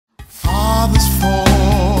Fathers for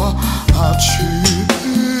our children,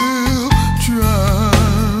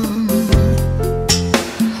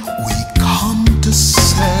 we come to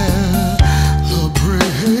celebrate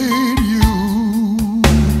you.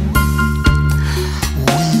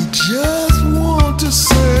 We just want to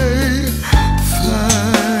say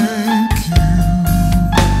thank you.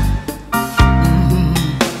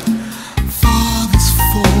 Fathers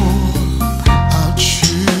for our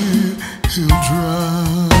children.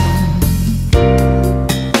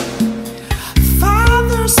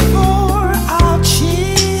 Fathers for our children,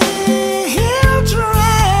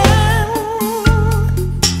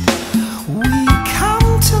 we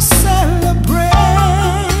come to celebrate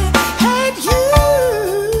you.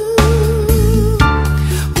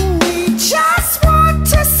 We just want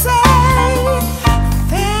to say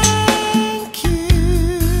thank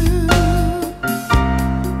you.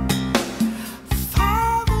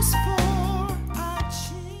 Fathers for our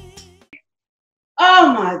children. Oh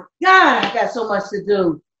my God, I got so much to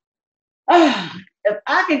do. If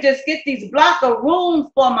I can just get these block of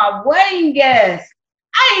rooms for my wedding guests.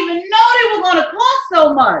 I didn't even know they were gonna cost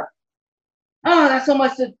so much. Oh, I got so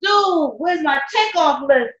much to do. Where's my checkoff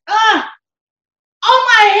list? Oh,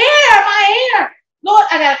 my hair. Lord,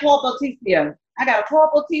 I gotta call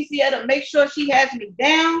Patricia. To make sure she has me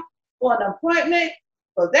down for an appointment.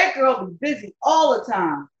 Because that girl be busy all the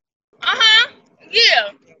time.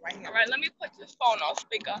 Yeah. All right, let me put this phone on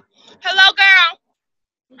speaker. Hello, girl.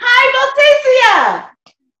 Hi, Patricia.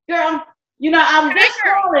 Girl, I'm just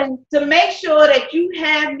calling to make sure that you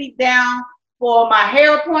have me down for my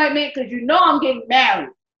hair appointment because I'm getting married.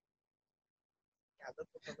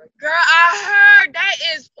 Girl, I heard that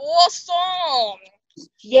is awesome.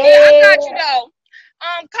 Yeah. I got you though.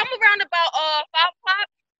 Come around about 5 o'clock.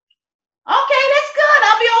 Okay, that's good.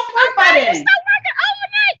 I'll be on point by then. You start working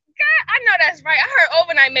overnight, girl. I know that's right. I heard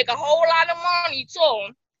overnight make a whole lot of money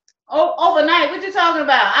too. Oh, overnight? What you talking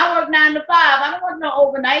about? I work 9 to 5. I don't work no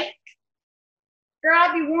overnight. Girl,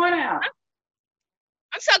 I'll be worn out.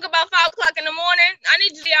 I'm talking about 5 o'clock in the morning. I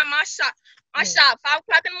need to be at my shop. 5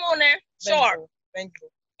 o'clock in the morning. Sure. Thank you.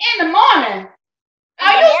 In the morning?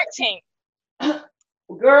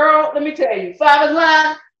 Girl, let me tell you, 5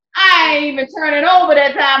 o'clock, I ain't even turning over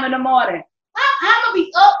that time in the morning. I'm gonna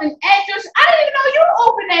be up and anxious. I didn't even know you were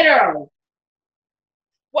open that early.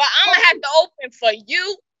 Well, I'm gonna have to open for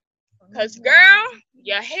you. Cause girl,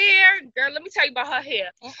 your hair, girl, let me tell you about her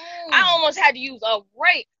hair. I almost had to use a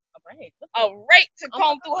rake to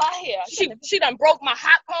comb through her hair. She done broke my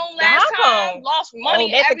hot comb last time, lost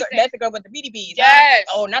money, everything. That's the girl with the beady beads. Yes.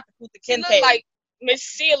 Huh? Oh, not the Kuta She Kente. look like Miss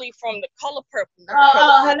Sealy from The Color Purple.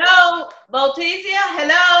 Hello, Boticia.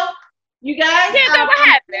 Hello, you guys. Yeah, what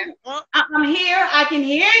happened? I'm here. I can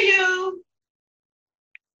hear you.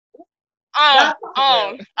 Oh,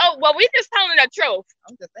 well, we just telling the truth.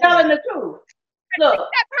 I'm just Telling the truth. Look.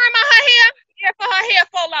 That perm on her hair? Yeah, for her hair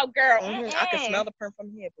fall out, girl. I can smell the perm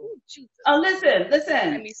from here. Oh, listen.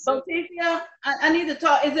 Boticia, I need to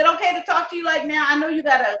talk. Is it okay to talk to you like now? I know you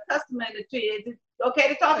got a customer in the tree. Is it okay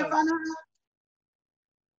to talk in front of her?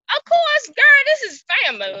 Of course, girl. This is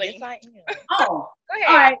family. Oh, go ahead.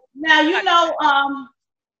 All right. Now,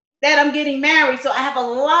 that I'm getting married, so I have a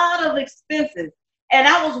lot of expenses. And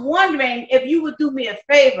I was wondering if you would do me a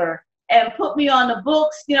favor and put me on the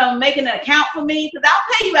books, making an account for me, because I'll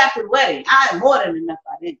pay you after the wedding. I have more than enough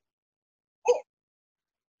by then.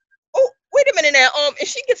 Oh, wait a minute now. If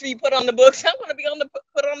she gets me put on the books, I'm gonna be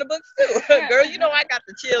put on the books too. Girl, I got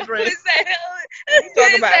the children.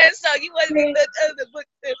 Talk about it. So you wasn't in the book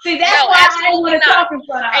too. See, that's why I didn't want to talk in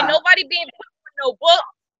front of her. Ain't nobody being put on no book.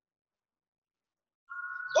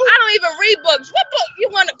 I don't even read books. What book you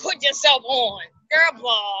want to put yourself on? Girl,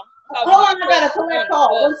 ball. Hold on, I got a collect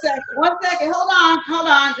call. 1 second. Hold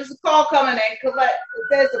on. There's a call coming in. Collect.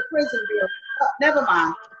 There's a prison bill. Never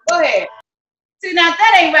mind. Go ahead. See, now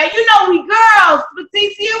that ain't right. We girls.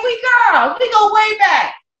 Patricia, we girls. We go way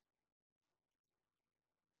back.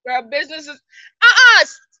 Girl, businesses.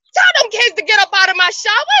 Tell them kids to get up out of my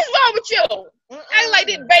shop. What's wrong with you? Ain't like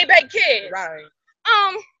these baby kids. Right.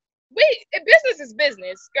 Business is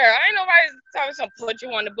business, girl. I ain't nobody telling some put you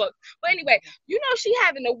on the book. But anyway, she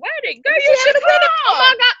having a wedding. Girl, you should have been. Oh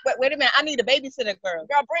my God. Wait a minute. I need a babysitter, girl.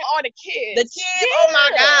 Girl, bring all the kids. The kids? Yeah. Oh my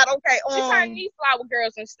God. Okay. She probably need flower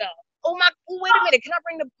girls and stuff. Wait a minute. Can I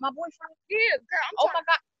bring my boyfriend? Yeah, girl. My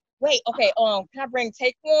God. Wait, okay. Can I bring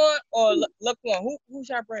Take One or Look One? Who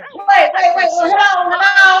should I bring? Wait.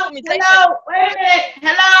 Hello. Wait a minute.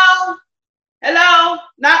 Hello.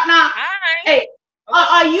 Knock. Hi. Hey.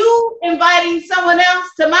 Are you inviting someone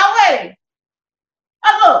else to my wedding?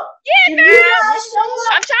 look. Yeah, If girl. you don't show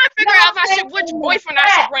up, I'm trying to figure out if I should, which boyfriend I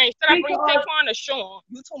should bring. Should I bring because- Taquan or Sean?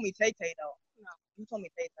 You told me Tay Tay though. No, you told me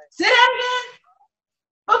Tay Tay. Say that again.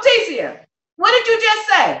 Oticia, what did you just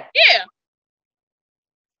say? Yeah.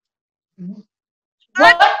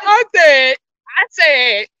 What? I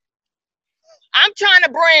said, I'm trying to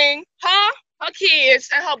bring her kids,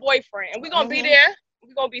 and her boyfriend, and we're gonna be there.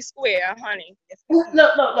 We're gonna be square, honey.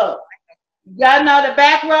 Look. Y'all know the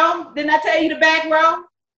back row? Didn't I tell you the back row?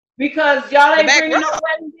 Because y'all ain't bringing no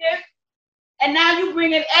wedding gift, and now you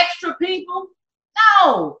bringing extra people.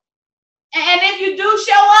 No. And if you do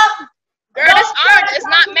show up, girl, this art is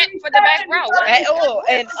not meant for the back row.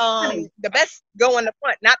 The best go in the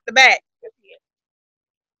front, not the back.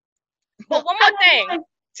 But one more thing.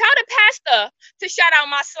 Tell the pastor to shout out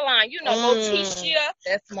my salon. You know, Moticia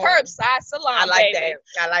Curbside Salon. I like baby.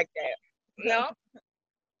 that. I like that. You know?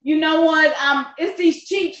 You know what? It's these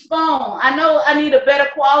cheap phones. I know I need a better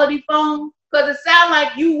quality phone because it sounds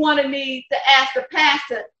like you wanted me to ask the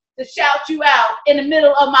pastor to shout you out in the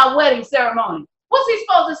middle of my wedding ceremony. What's he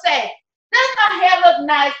supposed to say? Does my hair look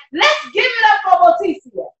nice? Let's give it up for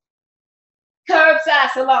Moticia.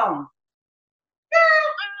 Curbside Salon.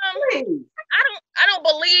 Girl, please. I don't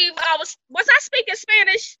believe was I speaking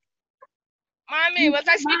Spanish? I mean, was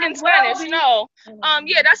I speaking Spanish? No.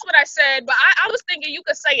 Yeah, that's what I said. But I was thinking you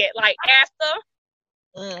could say it like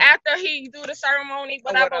after he do the ceremony,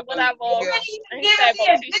 whatever. Yeah. And he said,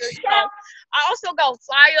 you know, I also got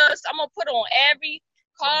flyers. I'm gonna put on every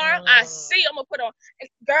car I see. I'm gonna put on. And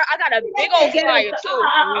girl, I got a big old flyer too.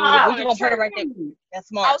 You gonna put it right there? That's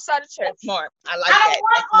smart. Outside the church. That's smart. I like I that. don't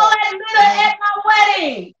want all that glitter at my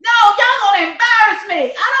wedding. No, y'all gonna embarrass me.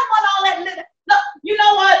 I don't want all that glitter. Look, you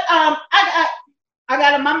know what?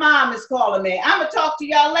 My mom is calling me. I'm gonna talk to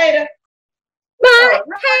y'all later. Hey,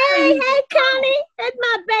 Connie, it's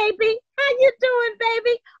my baby. How you doing,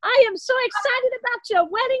 baby? I am so excited about your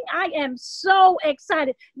wedding. I am so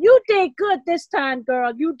excited. You did good this time,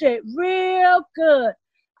 girl. You did real good.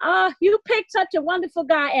 You picked such a wonderful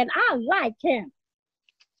guy, and I like him.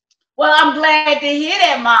 Well, I'm glad to hear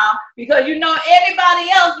that, Mom, because you know everybody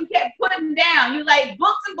else you kept putting down. You like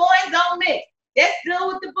books and boys don't mix. Let's deal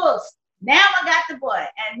with the books. Now I got the boy.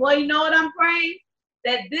 And well, you know what I'm praying?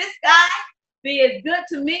 That this guy be as good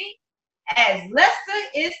to me as Lester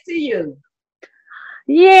is to you.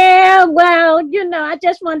 Yeah, well, you know, I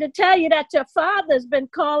just wanted to tell you that your father's been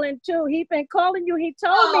calling too. He's been calling you. He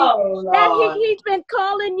told me that he's been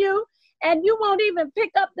calling you, and you won't even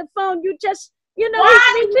pick up the phone. You just, you know,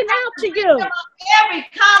 he's reaching out to you. Every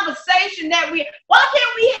conversation that why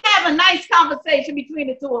can't we have a nice conversation between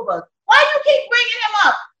the two of us? Why you keep bringing him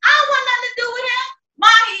up? I don't want nothing to do with him.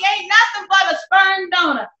 He ain't nothing but a sperm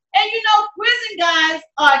donor. And you know, prison guys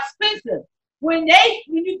are expensive. When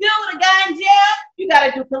you deal with a guy in jail, you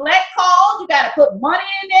gotta do collect calls, you gotta put money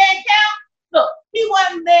in their account. Look, he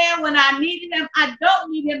wasn't there when I needed him. I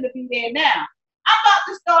don't need him to be there now. I'm about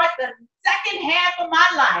to start the second half of my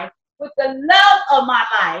life with the love of my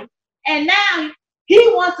life, and now he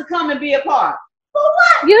wants to come and be a part. For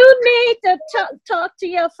what? You need to talk to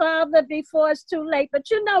your father before it's too late.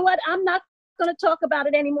 But you know what? I'm not going to talk about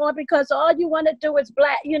it anymore because all you want to do is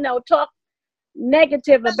talk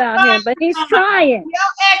negative about him. But he's trying.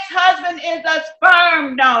 Your ex-husband is a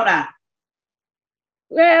sperm donor.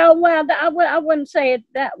 Well, I wouldn't say it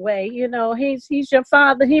that way. You know, he's your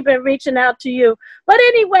father. He's been reaching out to you. But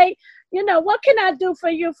anyway, you know, what can I do for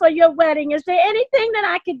you for your wedding? Is there anything that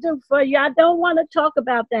I can do for you? I don't want to talk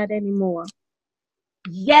about that anymore.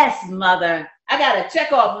 Yes, Mother. I got a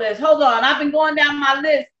checkoff list. Hold on. I've been going down my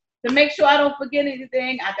list to make sure I don't forget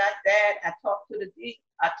anything. I got that. I talked to the D.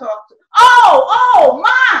 Oh,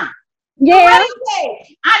 Mom. Yeah. The wedding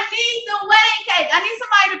cake. I need the wedding cake. I need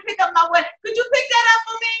somebody to pick up my wedding. Could you pick that up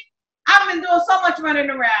for me? I've been doing so much running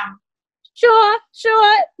around. Sure.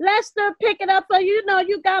 Lester, pick it up for you. You know,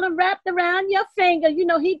 you got him wrapped around your finger. You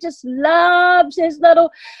know, he just loves his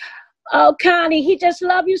little, Connie, he just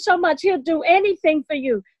loves you so much. He'll do anything for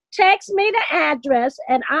you. Text me the address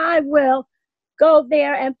and I will go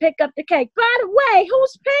there and pick up the cake. By the way,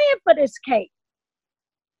 who's paying for this cake?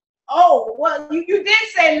 Oh, well, you did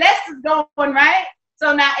say Lester's going, right?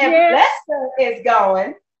 So now if Lester is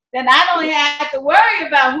going, then I don't have to worry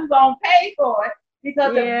about who's going to pay for it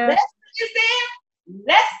because if Lester is there,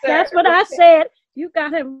 Lester. That's what I said. You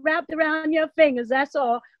got him wrapped around your fingers. That's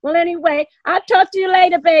all. Well, anyway, I'll talk to you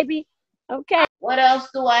later, baby. Okay. What else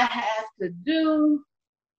do I have to do?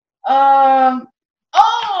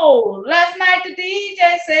 Last night the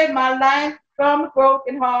DJ saved my life from a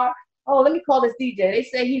broken heart. Oh, let me call this DJ. They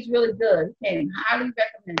say he's really good. He came highly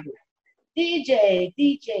recommended. DJ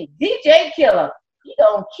Killer. You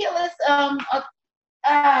gonna kill us?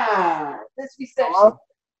 This reception. Hello?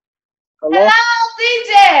 Hello? Hello,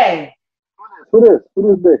 DJ. Who this?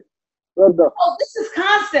 Who is this? What's up? Oh, this is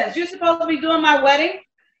Constance. You're supposed to be doing my wedding.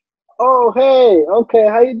 Oh, hey. Okay,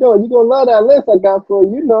 how you doing? You gonna love that list I got for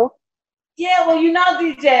you, you know. Yeah, well, you know,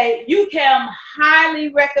 DJ, you came highly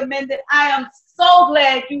recommended. I am so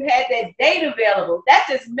glad you had that date available. That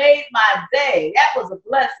just made my day. That was a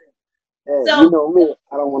blessing. Hey, So, you know me.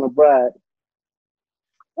 I don't want to brag.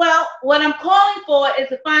 well, what I'm calling for is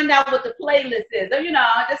to find out what the playlist is. So, you know,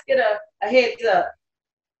 I'll just get a heads up.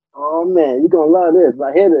 Oh, man, you gonna love this.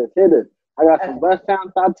 Like, hear this, hear this. I got some West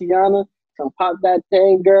Town Tatiana, some Pop That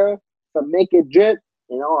Tang Girl, some Make It Drip,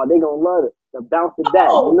 and they gonna love it. The Bounce to That,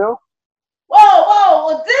 you know? Whoa,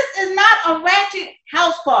 well, this is not a ratchet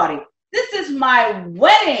house party. This is my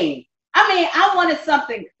wedding. I mean, I wanted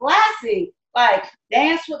something classy, like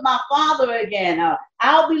Dance with My Father again.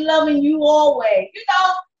 I'll Be Loving You Always. You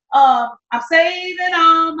know, I'm saving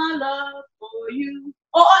all my love for you.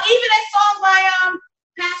 Or even that song by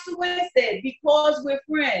Pastor Winstead, Because We're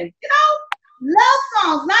Friends. You know, love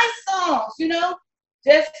songs, nice songs, you know.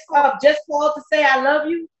 Just called to say I love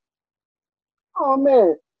you. Oh,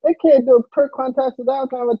 man. They can't do a twerk contest without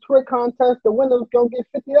having a twerk contest. The winner's gonna get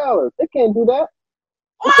 $50. They can't do that.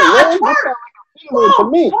 Wow, to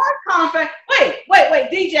me. Wait,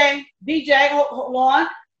 DJ, hold on.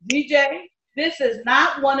 DJ, this is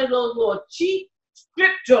not one of those little cheap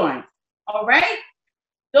strip joints, all right?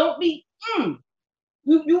 Don't be,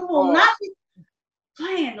 you will not be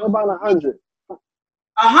playing. What about 100?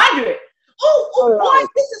 100? Oh, boy,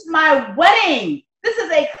 this is my wedding. This is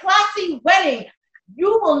a classy wedding.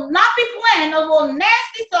 You will not be playing those little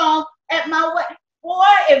nasty songs at my wedding. Boy,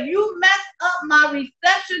 if you mess up my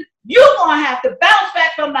reception, you're going to have to bounce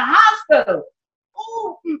back from the hospital.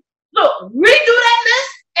 Ooh, look, redo that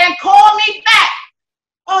list and call me back.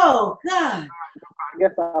 Oh, God. I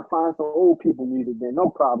guess I'll find some old people music then. No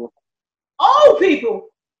problem. Old people?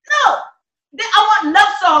 No. I want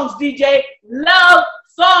love songs, DJ. Love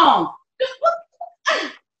songs.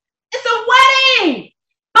 It's a wedding.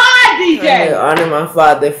 Bye, DJ. I honor my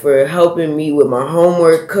father for helping me with my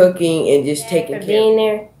homework, cooking, and just taking care. Being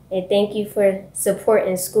there, and thank you for support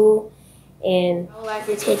in school. And I would like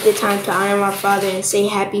to take the time to honor my father and say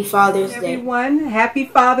Happy Father's Day. Everyone, Happy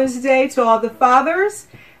Father's Day to all the fathers,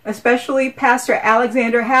 especially Pastor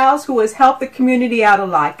Alexander Howze, who has helped the community out a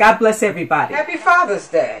lot. God bless everybody. Happy Father's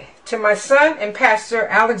Day to my son and Pastor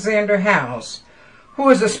Alexander Howze, who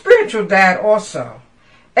is a spiritual dad also.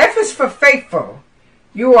 F is for faithful.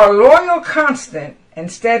 You are loyal, constant,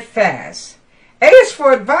 and steadfast. A is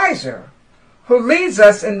for advisor, who leads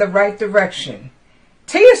us in the right direction.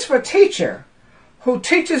 T is for teacher, who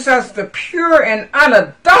teaches us the pure and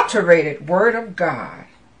unadulterated Word of God.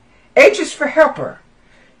 H is for helper.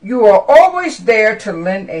 You are always there to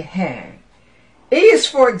lend a hand. E is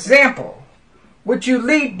for example, which you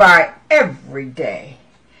lead by every day.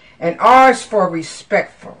 And R is for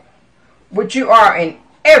respectful, which you are in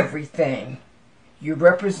everything you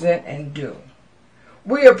represent and do.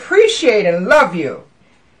 We appreciate and love you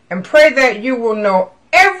and pray that you will know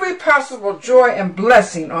every possible joy and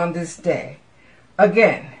blessing on this day.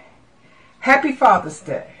 Again, Happy Father's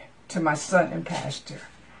Day to my son and pastor,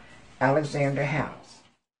 Alexander Howze.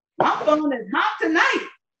 My phone is hot tonight.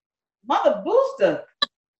 Mother Booster.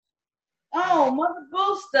 Oh, Mother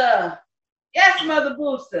Booster. Yes, Mother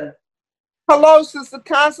Booster. Hello, Sister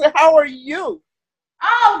Constance. How are you?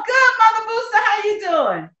 Oh, good, Mother Booster. How you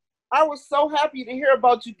doing? I was so happy to hear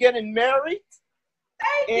about you getting married.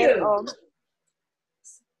 Thank you.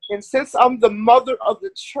 And since I'm the mother of the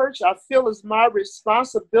church, I feel it's my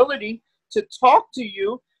responsibility to talk to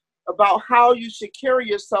you about how you should carry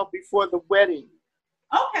yourself before the wedding.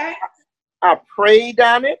 Okay. I prayed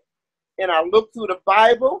on it, and I looked through the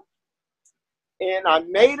Bible, and I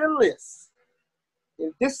made a list.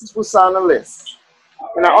 And this is what's on the list.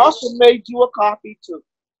 And I also made you a copy too.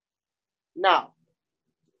 Now,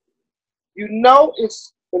 you know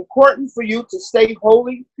it's important for you to stay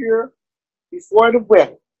holy, pure before the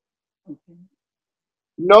wedding.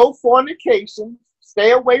 No fornication.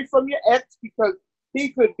 Stay away from your ex because he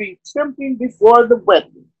could be tempting before the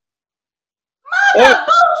wedding. Mother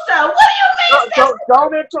Booster, what do you mean?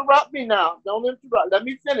 Don't interrupt me now. Don't interrupt. Let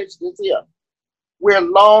me finish this here. Wear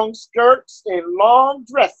long skirts and long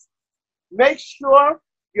dresses. Make sure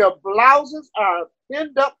your blouses are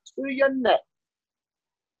pinned up to your neck.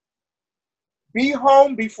 Be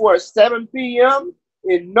home before 7 p.m.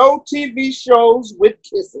 and no TV shows with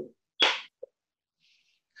kissing.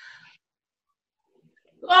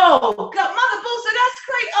 Oh, God, Mother Booster, that's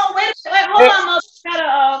crazy. Oh, wait, hold on, Mother.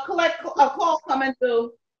 Got a collect a call coming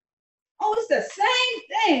through. Oh, it's the same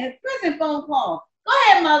thing. It's prison phone call. Go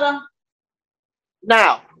ahead, Mother.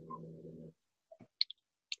 Now,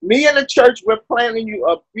 me and the church, we're planning you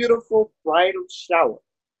a beautiful bridal shower.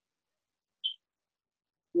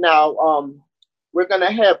 Now, we're going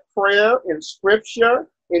to have prayer and scripture,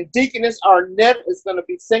 and Deaconess Arnett is going to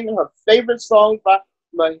be singing her favorite song by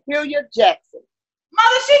Mahalia Jackson.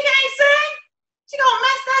 Mother, she can't sing. She gonna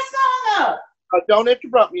mess that song up. Don't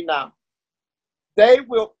interrupt me now. Then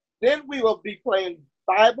we will be playing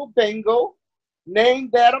Bible bingo, name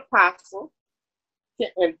that apostle,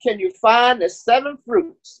 and can you find the 7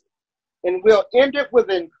 fruits? And we'll end it with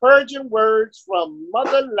encouraging words from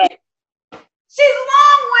Mother Lack. She's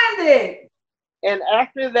long-winded. And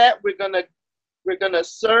after that, we're gonna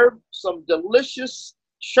serve some delicious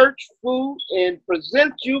church food and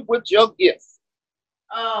present you with your gifts.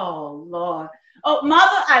 Oh, Lord. Oh,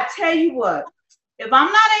 Mother, I tell you what, if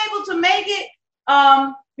I'm not able to make it,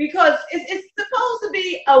 because it's supposed to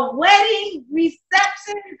be a wedding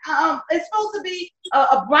reception, it's supposed to be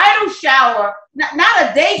a bridal shower, not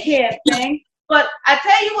a daycare thing, but I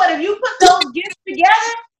tell you what, if you put those gifts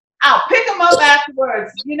together, I'll pick them up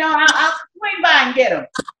afterwards. You know, I'll swing by and get them.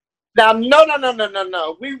 Now,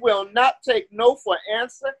 no. We will not take no for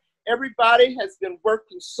answer. Everybody has been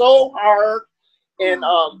working so hard, and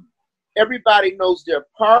everybody knows their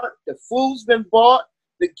part. The food's been bought,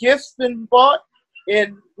 the gifts been bought,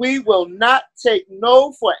 and we will not take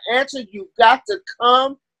no for answer. You got to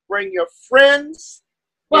come, bring your friends.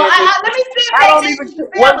 Well, let me see. I don't even.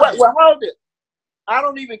 Well, hold it. I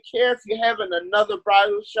don't even care if you're having another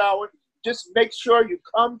bridal shower. Just make sure you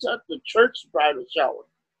come to the church bridal shower.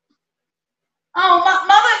 Oh,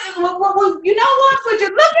 Mother, you know what? Would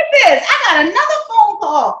you look at this? I got another phone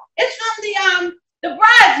call. It's from the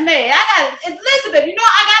bridesmaid. It's Elizabeth. You know,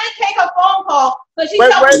 I got to take her phone call. So she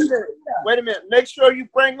Wait a minute. Make sure you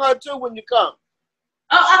bring her too when you come.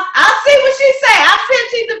 I'll see what she say. I'll see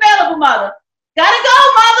if she's available, Mother. Gotta go,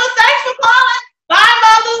 Mother. Thanks for calling. Bye,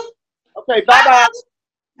 Mother. Okay, bye-bye.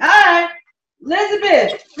 All right.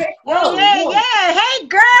 Elizabeth. Oh, yeah. Hey,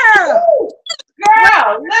 girl.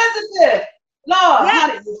 Girl, Elizabeth. Lord,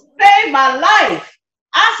 honey, you saved my life.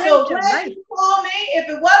 I'm so glad you called me. If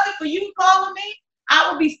it wasn't for you calling me, I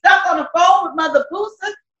would be stuck on the phone with Mother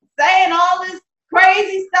Booster saying all this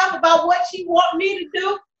crazy stuff about what she want me to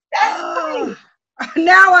do. That's crazy.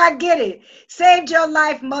 Now I get it. Saved your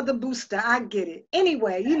life, Mother Booster. I get it.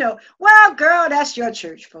 Anyway, you know, well, girl, that's your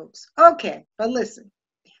church, folks. Okay, but listen,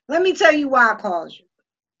 let me tell you why I called you.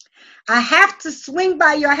 I have to swing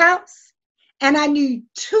by your house, and I need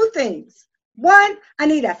 2 things. One, I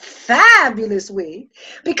need a fabulous wig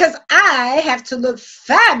because I have to look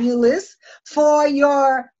fabulous for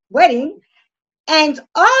your wedding. And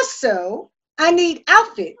also, I need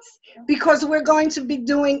outfits because we're going to be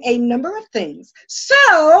doing a number of things.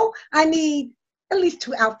 So I need at least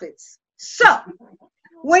 2 outfits. So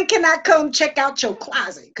when can I come check out your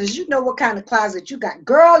closet? Because you know what kind of closet you got.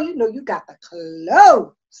 Girl, you know you got the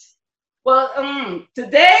clothes. Well,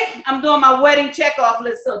 today I'm doing my wedding checkoff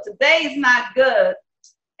list, so today is not good.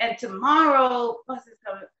 And tomorrow, what's this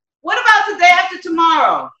coming? What about today after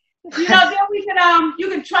tomorrow? You know, then we can you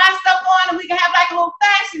can try stuff on and we can have like a little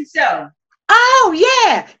fashion show. Oh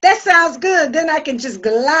yeah, that sounds good. Then I can just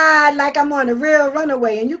glide like I'm on a real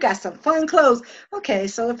runaway and you got some fun clothes. Okay,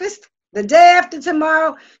 so if it's the day after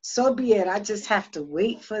tomorrow, so be it. I just have to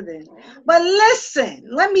wait for them. But listen,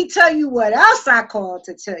 let me tell you what else I called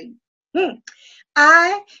to tell you.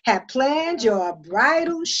 I have planned your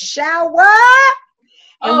bridal shower.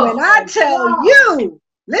 And when I tell you,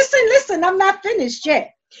 listen, I'm not finished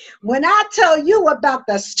yet. When I tell you about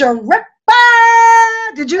the stripper,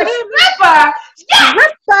 did you hear me?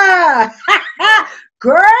 Stripper.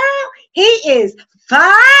 Girl, he is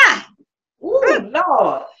fine. Ooh,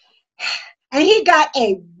 Lord. And he got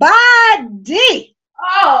a body.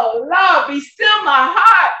 Oh, Lord, be still my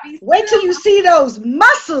heart. Wait till you see those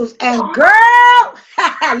muscles. And girl,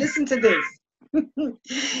 listen to this.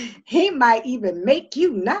 He might even make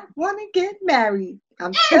you not want to get married.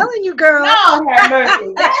 I'm telling you, girl. No, have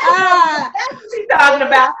mercy. That's what she's talking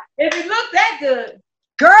about. If it looked that good.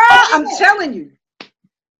 Girl, I'm telling you.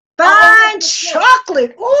 Fine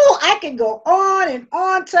chocolate. Oh, I can go on and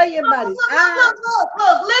on. Tell you about his eyes. Look,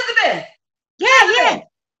 Elizabeth. Yeah.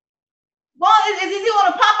 Well, is he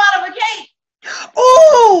going to pop out of a cake?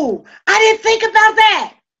 Oh, I didn't think about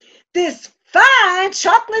that. This fine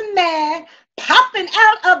chocolate man popping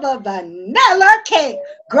out of a vanilla cake.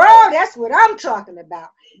 Girl, that's what I'm talking about.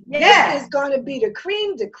 Yeah. This is going to be the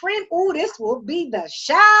cream, the cream. Ooh, this will be the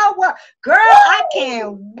shower. Girl, I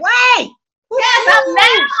can't wait. Yes,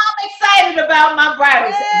 I'm excited about my bridal.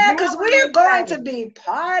 Yeah, because we're going to be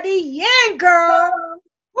partying, girl.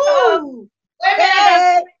 Woo. Wait a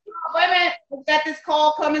minute. We got this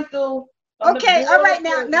call coming through. Okay, all right,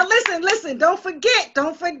 now listen, don't forget,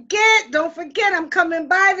 I'm coming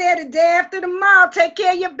by there the day after tomorrow. Take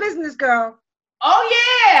care of your business, girl.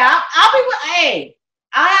 Oh yeah, I'll be with, hey,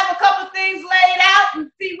 I'll have a couple things laid out and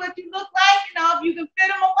see what you look like, if you can fit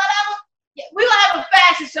them or whatever. Yeah, we're gonna have a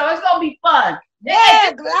fashion show. It's gonna be fun.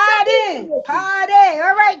 Yeah, glide in, party.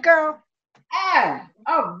 All right, girl. Ah,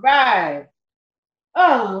 all right.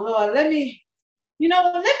 Oh Lord, let me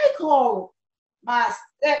call my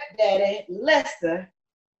stepdaddy, Lester,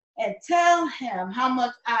 and tell him how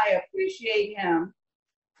much I appreciate him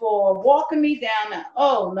for walking me down the,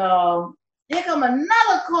 oh no, here come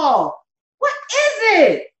another call. What is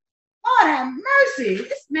it? Lord have mercy,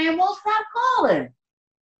 this man won't stop calling.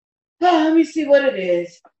 Oh, let me see what it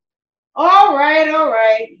is. All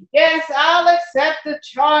right. Yes, I'll accept the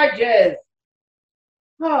charges.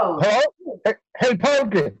 Oh. Hello? Hey,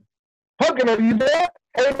 Pumpkin. Pumpkin, are you there?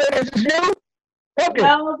 Hey, man, this is you? Pumpkin.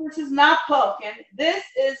 No, this is not Pumpkin. This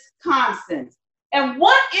is Constance. And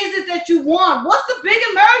what is it that you want? What's the big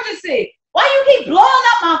emergency? Why you keep blowing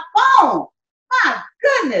up my phone? My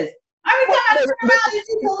goodness. Every time I turn around, you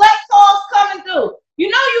see collect calls coming through. You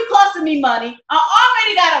know you costing me money. I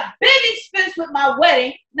already got a big expense with my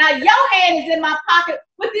wedding. Now your hand is in my pocket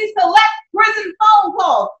with these collect prison phone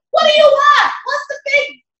calls. What do you want? What's the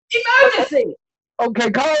big emergency? Okay,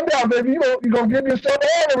 calm down, baby. You're gonna give yourself an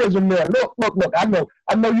aneurysm there. Look.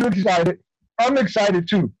 I know you're excited. I'm excited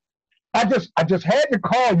too. I just had to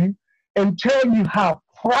call you and tell you how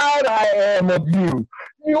proud I am of you.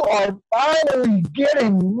 You are finally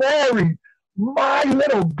getting married, my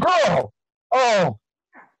little girl.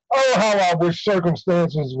 Oh, how I wish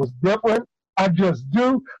circumstances was different. I just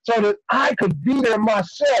do, so that I could be there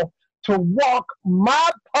myself to walk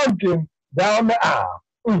my pumpkin down the aisle.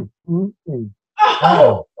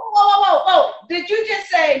 Oh, whoa. Did you just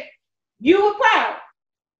say you were proud?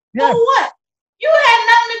 Yes. For what? You had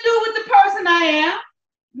nothing to do with the person I am.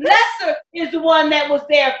 Lester is the one that was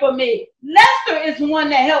there for me. Lester is the one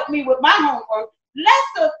that helped me with my homework.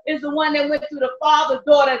 Lester is the one that went to the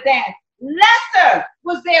father-daughter dance. Lester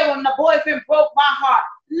was there when the boyfriend broke my heart.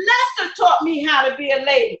 Lester taught me how to be a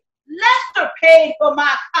lady. Lester paid for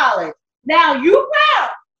my college. Now you proud?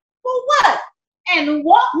 For what? And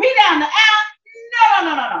walk me down the aisle?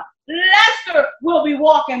 No. Lester will be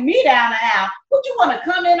walking me down the aisle. Would you want to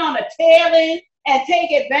come in on the tail end and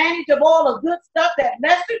take advantage of all the good stuff that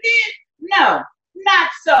Lester did? No, not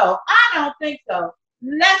so. I don't think so.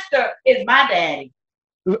 Lester is my daddy.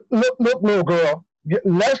 Look, little girl.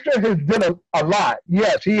 Lester has done a lot.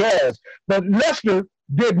 Yes, he has. But Lester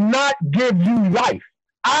did not give you life.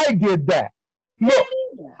 I did that. Look,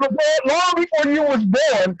 long before you was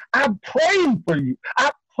born, I prayed for you.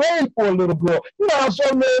 I prayed for a little girl. You know how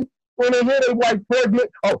some men, when they hear their wife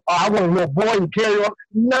pregnant, oh, I want a little boy to carry on.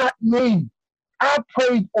 Not me. I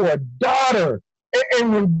prayed for a daughter.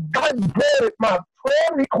 And when God granted my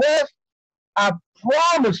prayer request, I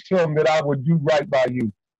promised him that I would do right by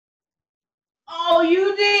you. Oh,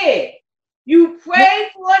 you did. You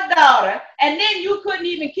prayed for a daughter, and then you couldn't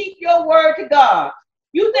even keep your word to God.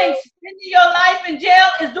 You think spending your life in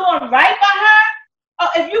jail is doing right by her? Oh,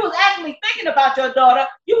 if you was actually thinking about your daughter,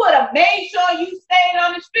 you would have made sure you stayed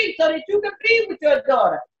on the street so that you could be with your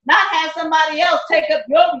daughter, not have somebody else take up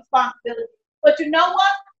your responsibility. But you know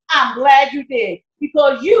what? I'm glad you did,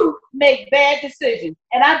 because you make bad decisions,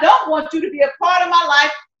 and I don't want you to be a part of my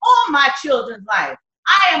life or my children's life.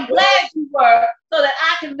 I am glad you were, so that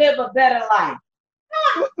I can live a better life.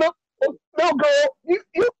 No, girl, you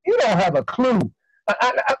don't have a clue.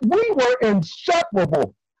 We were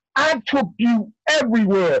inseparable. I took you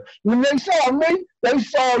everywhere. When they saw me, they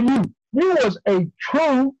saw you. You was a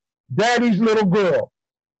true daddy's little girl.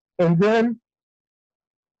 And then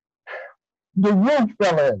the roof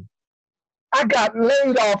fell in. I got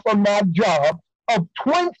laid off from my job of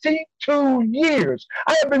 22 years.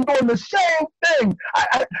 I have been doing the same thing.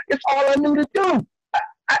 It's all I knew to do.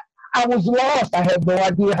 I was lost. I had no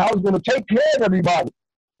idea how I was going to take care of everybody.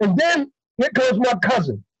 And then here comes my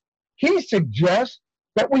cousin. He suggests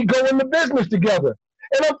that we go into business together.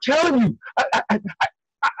 And I'm telling you,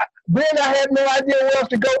 then I had no idea where else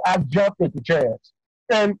to go. I jumped at the chance.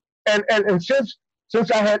 And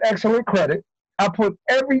since I had excellent credit, I put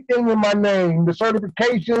everything in my name, the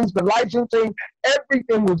certifications, the licensing,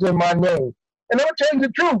 everything was in my name. And I'll tell you the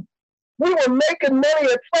truth, We were making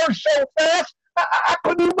money at first so fast, I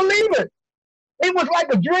couldn't even believe it. It was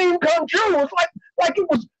like a dream come true. It was like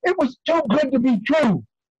it was too good to be true.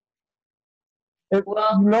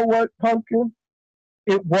 Well, you know what, Pumpkin?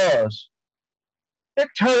 It was. It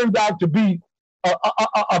turned out to be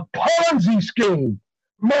a Ponzi scheme.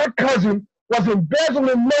 My cousin was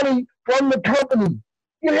embezzling money from the company.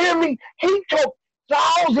 You hear me? He took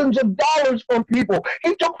thousands of dollars from people.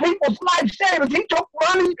 He took people's life savings. He took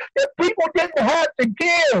money that people didn't have to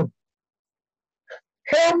give.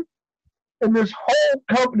 Him and this whole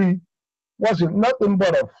company wasn't nothing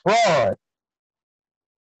but a fraud.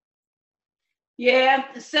 Yeah,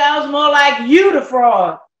 it sounds more like you the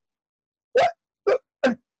fraud.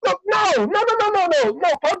 Look, no,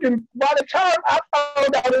 Pumpkin. By the time I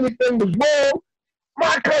found out anything was wrong,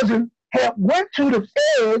 my cousin had went to the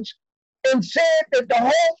feds and said that the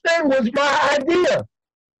whole thing was my idea.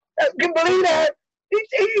 Can you believe that?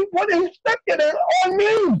 He put his it on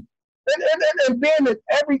me. And being that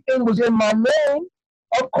everything was in my name,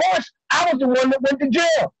 of course, I was the one that went to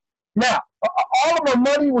jail. Now, all of my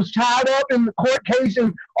money was tied up in the court case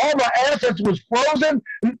and all my assets was frozen.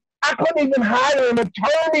 I couldn't even hire an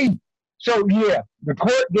attorney. So, yeah, the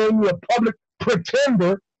court gave me a public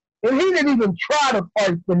pretender, and he didn't even try to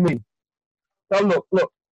fight for me. Now,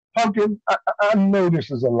 look, Pumpkin, I know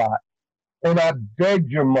this is a lot, and I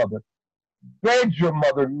begged your mother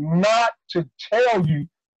not to tell you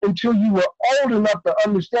until you were old enough to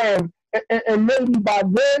understand, and maybe by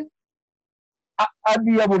then, I'd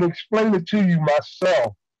be able to explain it to you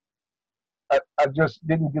myself. I just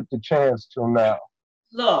didn't get the chance till now.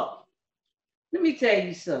 Look, let me tell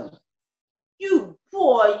you something. You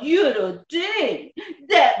poor little thing.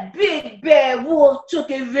 That big bad wolf took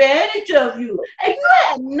advantage of you, and you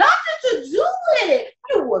had nothing to do with it.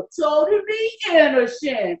 You were totally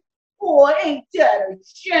innocent. Boy, ain't that a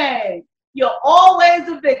shame? You're always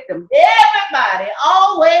a victim. Everybody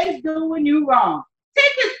always doing you wrong.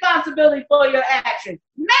 Take responsibility for your actions.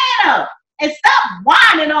 Man up and stop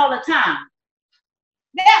whining all the time.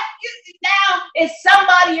 Now it's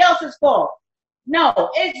somebody else's fault.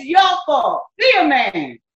 No, it's your fault. Be a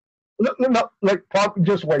man. Look,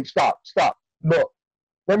 just wait. Stop. Look,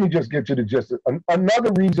 let me just get to the gist.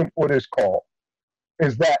 Another reason for this call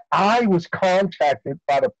is that I was contacted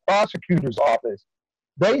by the prosecutor's office.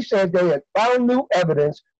 They said they had found new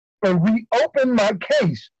evidence and reopened my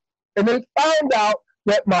case. And they found out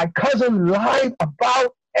that my cousin lied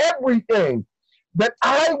about everything, that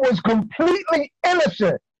I was completely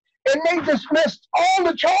innocent. And they dismissed all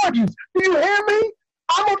the charges. Do you hear me?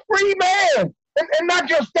 I'm a free man. And not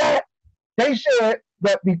just that. They said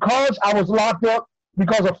that because I was locked up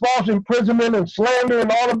because of false imprisonment and slander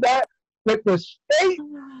and all of that, that the state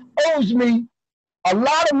owes me a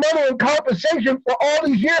lot of money in compensation for all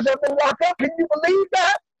these years I've been locked up. Can you believe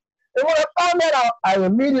that? And when I found that out, I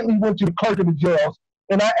immediately went to the clerk of the jails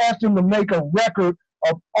and I asked him to make a record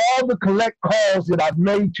of all the collect calls that I've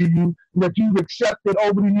made to you and that you've accepted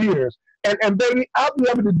over the years. And baby, I'll be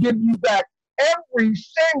able to give you back every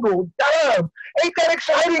single dime. Ain't that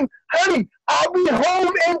exciting? Honey, I'll be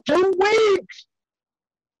home in 2 weeks.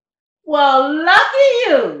 Well, lucky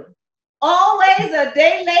you. Always a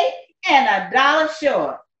day late and $1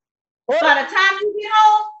 short. By the time you get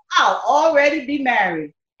home, I'll already be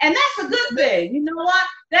married. And that's a good thing. You know what?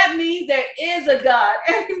 That means there is a God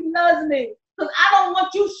and he loves me. Because I don't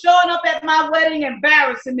want you showing up at my wedding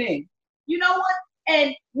embarrassing me. You know what?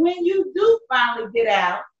 And when you do finally get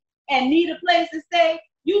out and need a place to stay,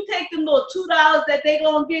 you take the little $2 that they're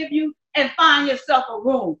going to give you and find yourself a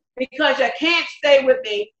room. Because you can't stay with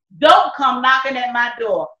me. Don't come knocking at my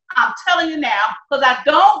door. I'm telling you now, because I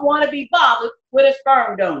don't want to be bothered with a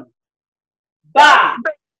sperm donor. Bye.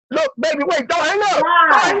 Look, baby, wait, don't hang up. Bye.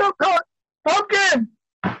 Don't hang up, Pumpkin.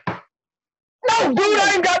 No, dude,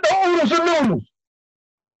 I ain't got no oodles and noodles.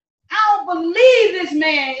 I don't believe this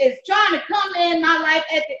man is trying to come in my life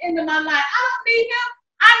at the end of my life. I don't need him.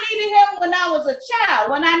 I needed him when I was a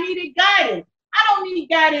child, when I needed guidance. I don't need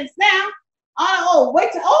guidance now.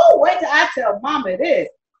 Wait till I tell Mama this.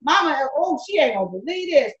 Mama, she ain't gonna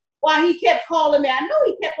believe this. Why he kept calling me. I know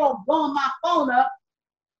he kept on blowing my phone up.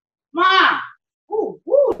 Mom,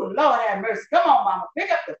 Lord have mercy. Come on, Mama,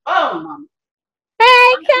 pick up the phone, Mama.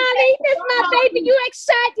 Hey, Connie, this is my baby. You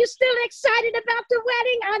excited? You still excited about the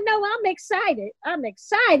wedding? I know I'm excited. I'm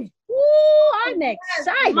excited. Ooh, I'm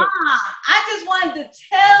excited. Mom, I just wanted to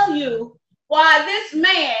tell you why this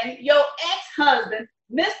man, your ex-husband,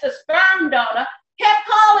 Mr. Sperm Donor, kept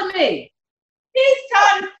calling me. He's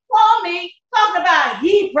trying to call me, talking about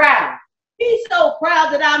he proud. He's so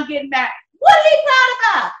proud that I'm getting married. What are he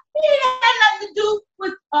proud about? He ain't had nothing to do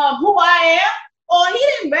with who I am, or he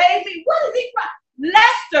didn't raise me. What is he from?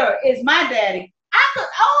 Lester is my daddy.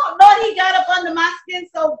 Oh Lord, he got up under my skin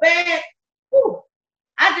so bad. Whew.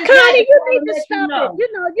 I just Connie, you need to stop know.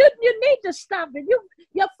 it. You need to stop it.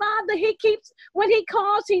 Your father, he keeps, when he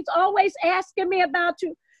calls, he's always asking me about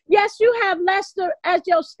you. Yes, you have Lester as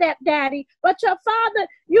your stepdaddy, but your father,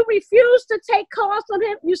 you refuse to take calls from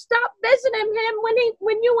him. You stopped visiting him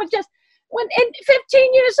when you were just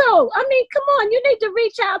 15 years old. I mean, come on, you need to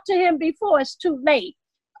reach out to him before it's too late.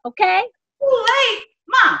 Okay? Too late?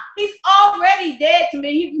 Mom, he's already dead to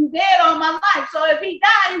me. He's been dead all my life. So if he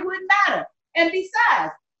died, it wouldn't matter. And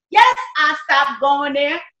besides, yes, I stopped going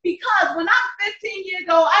there because when I'm 15 years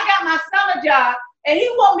old, I got my summer job and he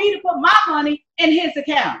want me to put my money in his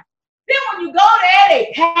account. Then when you go there,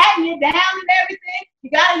 they patting you down and everything.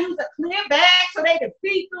 You got to use a clear bag so they can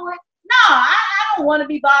see through it. No, I don't want to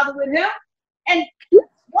be bothered with him. And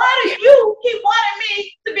why do you keep wanting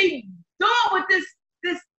me to be doing with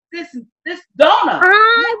this donor?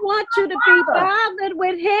 I want you to be bothered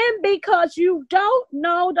with him because you don't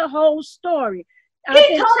know the whole story. He told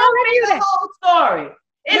me the whole story.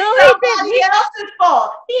 It's somebody else's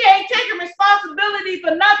fault. He ain't taking responsibility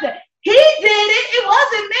for nothing. He did it. It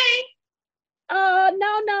wasn't me.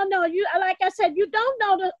 No. You, like I said, you don't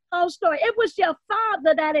know the whole story. It was your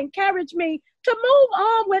father that encouraged me to move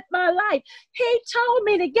on with my life. He told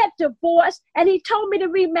me to get divorced and he told me to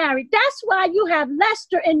remarry. That's why you have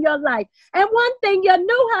Lester in your life. And one thing, your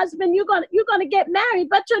new husband, you're gonna get married,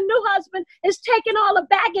 but your new husband is taking all the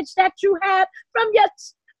baggage that you have from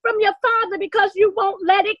your father because you won't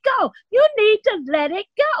let it go. You need to let it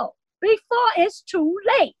go before it's too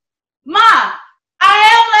late. Mom, I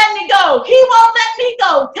am letting it go. He won't let me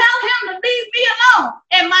go. Tell him to leave me alone.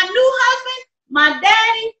 And my new husband, my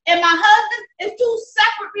daddy, and my husband is two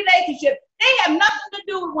separate relationships. They have nothing to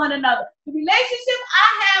do with one another. The relationship I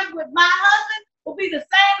have with my husband will be the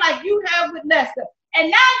same like you have with Lester.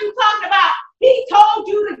 And now you're talking about he told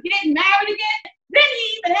you to get married again. Then he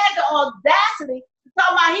even had the audacity to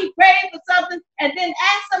talk about he prayed for something and then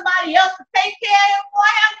ask somebody else to take care of him for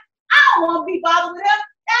him. I don't want to be bothered with him.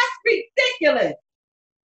 That's ridiculous.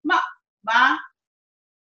 Ma?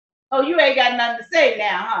 Oh, you ain't got nothing to say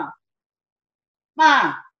now, huh?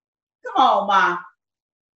 Ma, come on, Ma.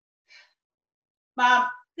 Ma,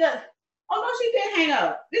 oh no, she didn't hang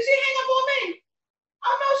up. Did she hang up on me?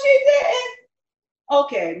 Oh no, she didn't.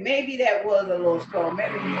 Okay, maybe that was a little strong.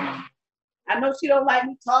 Maybe I know she don't like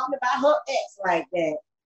me talking about her ex like that.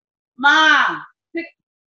 Ma,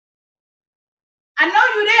 I know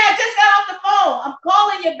you there. I just got off the phone. I'm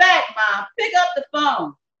calling you back, Ma. Pick up the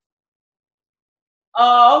phone.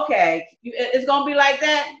 Oh, okay. It's going to be like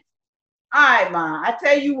that? All right, Ma. I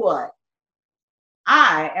tell you what.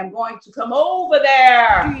 I am going to come over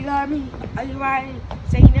there. Do you love me? Are you riding?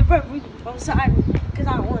 Say you never reach beside me because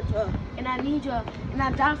I want you. And I need you. And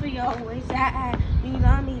I die for you always. Do you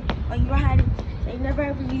love me? Are you riding? Say you never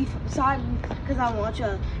ever leave beside me because I want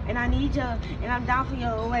you. And I need you. And I'm down for you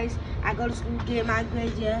always. I go to school, get my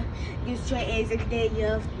grades, yeah. Get straight A's every day,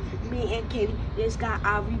 yeah. Me and Katie just got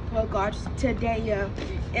our report cards today, yeah.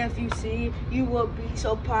 If you see it, you will be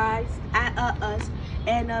surprised at us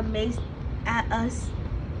and amazed at us.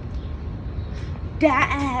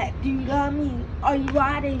 Dad, do you love me? Are you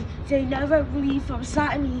riding? So you never leave from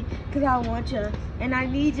beside me, cause I want you, and I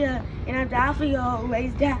need you, and I'm down for you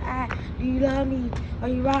always. Dad, do you love me? Are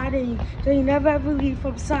you riding? So you never ever leave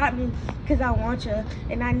from beside me, cause I want you,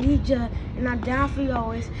 and I need you, and I'm down for you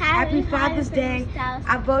always. Happy Father's Day.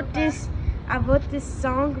 I wrote this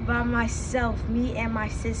song by myself, me and my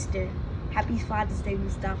sister. Happy Father's Day,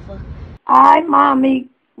 Mustafa. I, Mommy,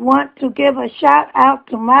 want to give a shout out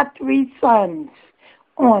to my 3 sons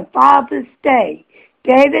on Father's Day,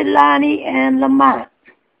 David, Lonnie, and Lamont,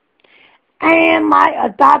 and my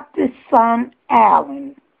adopted son,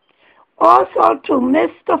 Alan. Also to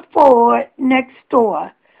Mr. Ford next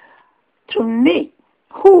door to me,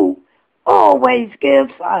 who always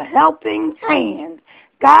gives a helping hand.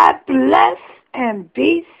 God bless and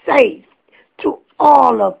be safe to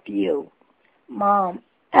all of you. Mom,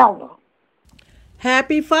 Ella.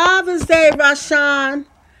 Happy Father's Day, Rashawn.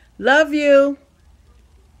 Love you.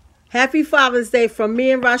 Happy Father's Day from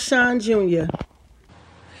me and Rashawn Jr.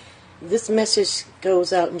 This message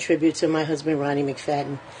goes out in tribute to my husband, Ronnie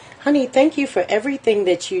McFadden. Honey, thank you for everything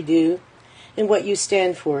that you do and what you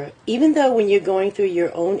stand for. Even though when you're going through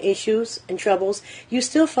your own issues and troubles, you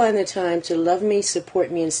still find the time to love me,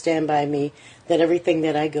 support me, and stand by me, that everything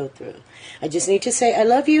that I go through. I just need to say I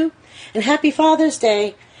love you and happy Father's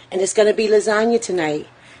Day. And it's going to be lasagna tonight.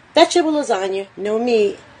 Vegetable lasagna, no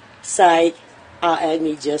meat. Side. I'll add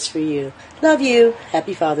me just for you. Love you.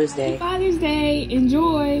 Happy Father's Day. Father's Day.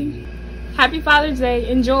 Enjoy. Happy Father's Day.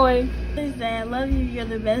 Enjoy. Father's Day. I love you. You're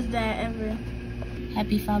the best dad ever.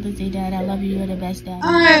 Happy Father's Day, Dad. I love you. You're the best dad.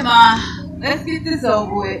 All right, Ma. Let's get this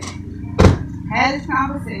over with. Had this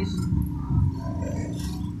conversation.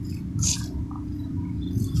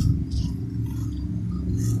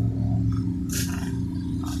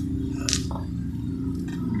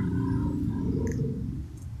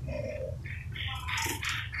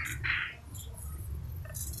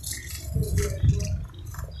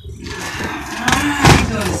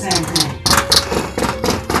 Doing the same thing.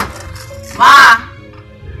 Ma,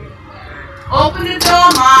 open the door,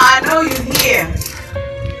 Ma. I know you're here.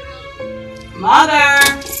 Mother,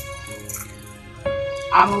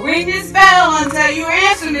 I'm gonna ring this bell until you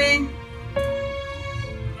answer me.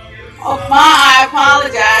 Oh, Ma, I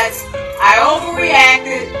apologize. I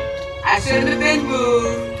overreacted. I shouldn't have been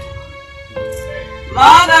rude.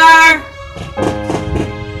 Mother!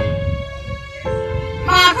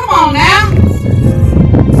 Ma, come on now.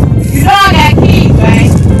 You know I got keys,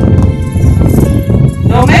 right?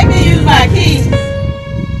 Don't make me use my keys.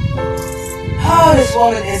 Oh, this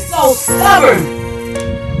woman is so stubborn.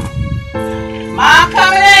 Ma, I'm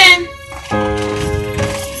coming in.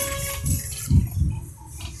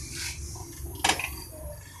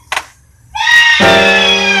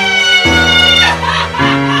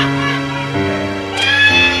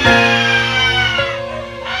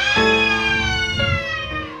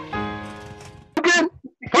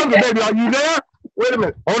 Baby, are you there? Wait a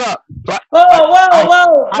minute. Hold up.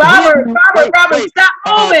 Whoa. Robert, stop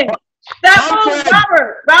moving. Stop moving,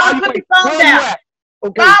 Robert, put the phone down.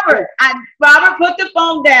 Okay. Robert, put the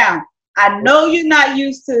phone down. I know you're not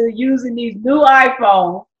used to using these new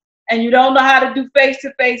iPhones and you don't know how to do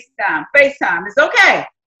FaceTime. FaceTime. It's okay.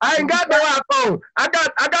 I ain't got no iPhone. I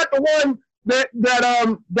got the one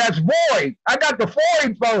that's void. I got the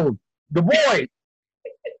void phone. The void.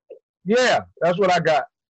 Yeah, that's what I got.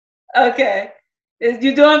 Okay.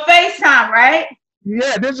 You're doing FaceTime, right?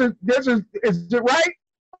 Yeah, is it right?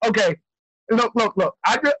 Okay. Look. Am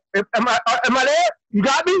I there? You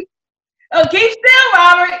got me? Oh, keep still,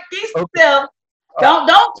 Robert. Keep still. Don't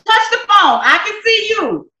touch the phone. I can see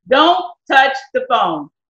you. Don't touch the phone.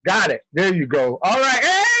 Got it. There you go. All right.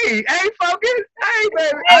 Hey, focus. Hey,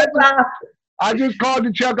 baby. I just called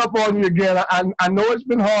to check up on you again. I know it's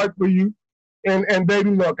been hard for you. And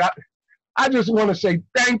baby, look, I just want to say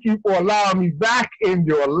thank you for allowing me back in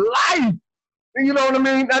your life. You know what I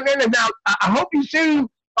mean? And now, I hope you've seen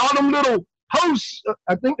all them little posts,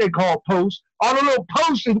 I think they call posts, all the little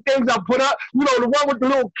posts and things I put up. You know, the one with the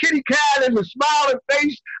little kitty cat and the smiling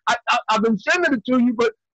face. I've been sending it to you,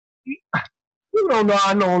 but you don't know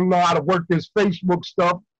I don't know how to work this Facebook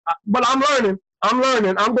stuff. But I'm learning. I'm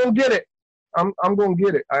going to get it. I'm going to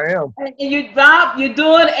get it. I am. And you're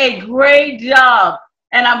doing a great job.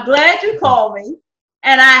 And I'm glad you called me.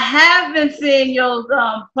 And I have been seeing your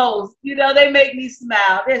posts. You know, they make me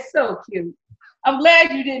smile. They're so cute. I'm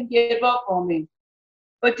glad you didn't give up on me.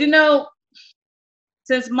 But you know,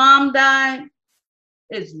 since Mom died,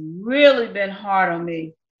 it's really been hard on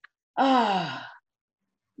me.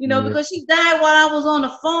 You know, because she died while I was on the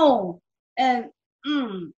phone. And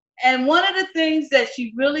one of the things that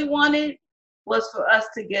she really wanted was for us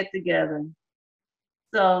to get together.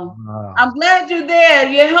 So I'm glad you're there.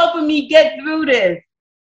 You're helping me get through this.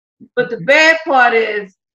 But the bad part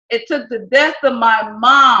is it took the death of my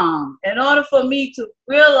mom in order for me to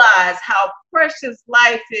realize how precious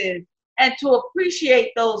life is and to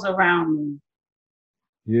appreciate those around me.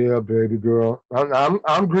 Yeah, baby girl.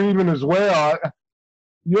 I'm grieving as well.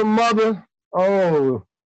 Your mother, oh,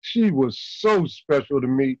 she was so special to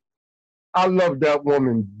me. I love that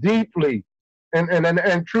woman deeply.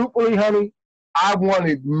 And truthfully, honey, I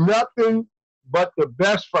wanted nothing but the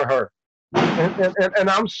best for her. And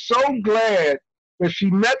I'm so glad that she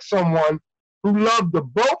met someone who loved the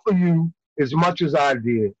both of you as much as I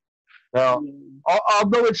did. Now,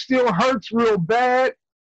 although it still hurts real bad,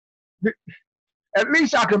 at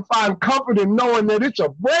least I can find comfort in knowing that it's a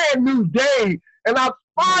brand new day and I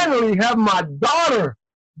finally have my daughter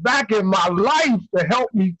back in my life to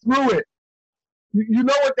help me through it. You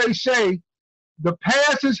know what they say, the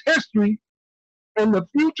past is history and the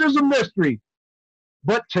future's a mystery.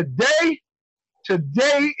 But today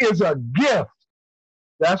is a gift.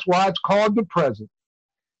 That's why it's called the present.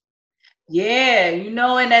 Yeah, you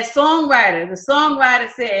know, and the songwriter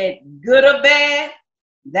said, good or bad,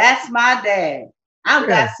 that's my dad. I've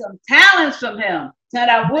got some talents from him that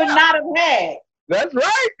I would not have had. That's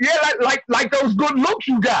right. Yeah, like those good looks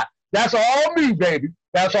you got. That's all me, baby.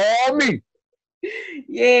 That's all me.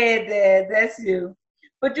 Yeah, Dad, that's you.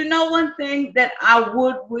 But you know one thing that I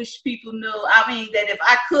would wish people knew, I mean, that if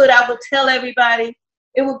I could, I would tell everybody,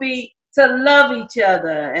 it would be to love each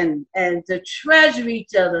other and to treasure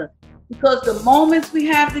each other. Because the moments we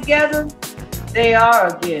have together, they are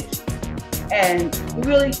a gift. And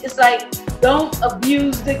really, it's like, don't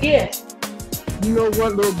abuse the gift. You know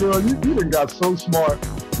what, little girl? You done got so smart.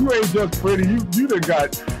 You ain't just pretty. You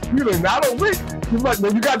done, I don't wish. You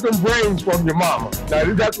got them brains from your mama.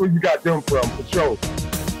 Now, that's where you got them from, for sure.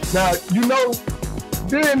 Now, you know,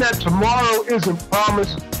 being that tomorrow isn't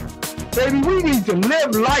promised, baby, we need to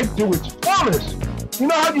live life to its fullest. You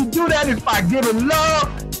know how you do that is by giving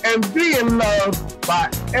love and being loved by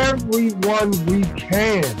everyone we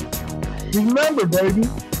can. Remember, baby,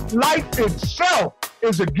 life itself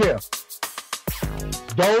is a gift.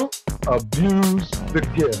 Don't abuse the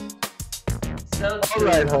gift. So all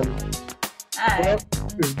right, honey. Well,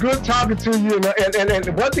 it's good talking to you,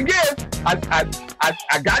 and once again, I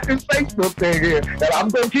got this Facebook thing here, and I'm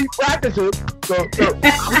gonna keep practicing. So I'm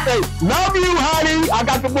saying, love you, honey. I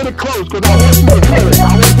got to put it close because I want you to hear it.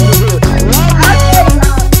 I want you to hear it. Love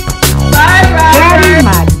you. Bye,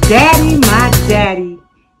 Daddy, my daddy.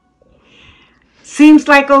 Seems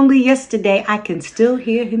like only yesterday I can still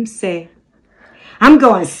hear him say, I'm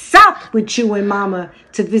going south with you and Mama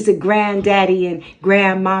to visit Granddaddy and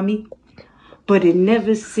Grandmommy. But it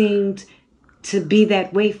never seemed to be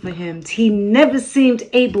that way for him. He never seemed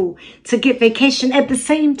able to get vacation at the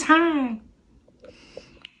same time.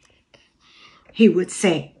 He would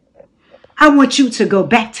say, I want you to go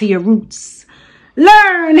back to your roots.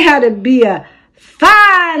 Learn how to be a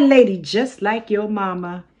fine lady just like your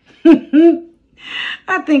mama.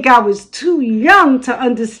 I think I was too young to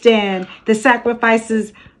understand the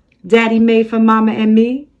sacrifices Daddy made for Mama and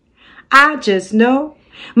me. I just know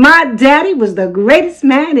my daddy was the greatest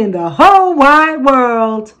man in the whole wide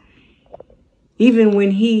world. Even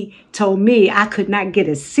when he told me I could not get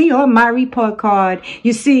a C on my report card.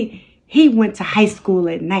 You see, he went to high school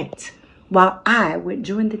at night while I went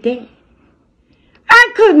during the day.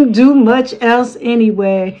 I couldn't do much else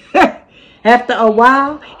anyway. After a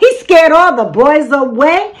while, he scared all the boys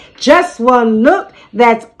away. Just one look,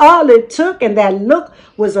 that's all it took. And that look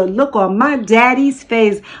was a look on my daddy's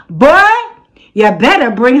face. Boy, you better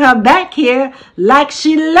bring her back here like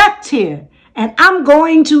she left here. And I'm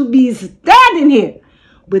going to be standing here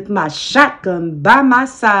with my shotgun by my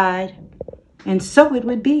side. And so it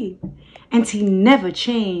would be. And he never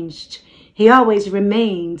changed. He always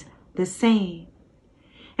remained the same.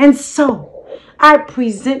 And so I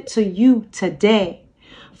present to you today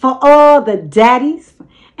for all the daddies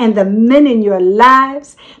and the men in your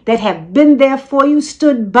lives that have been there for you,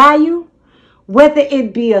 stood by you, whether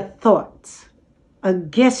it be a thought, a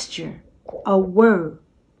gesture, a word,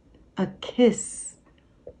 a kiss,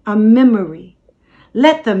 a memory.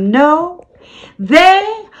 Let them know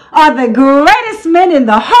they are the greatest men in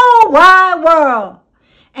the whole wide world,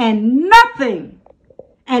 and nothing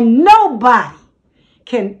and nobody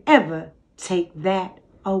can ever take that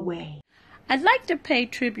away. I'd like to pay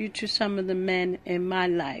tribute to some of the men in my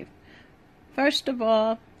life. First of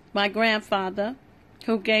all, my grandfather,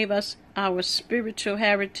 who gave us our spiritual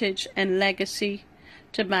heritage and legacy,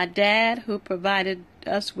 to my dad, who provided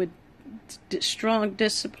us with strong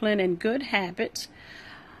discipline and good habits,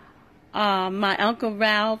 my Uncle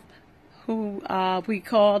Ralph, who we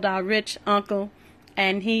called our rich uncle,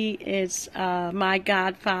 and he is my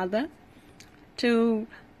godfather, to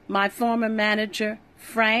my former manager,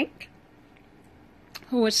 Frank,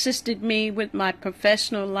 who assisted me with my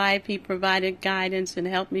professional life. He provided guidance and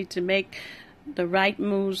helped me to make the right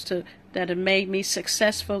moves that have made me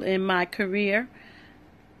successful in my career.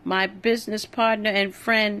 My business partner and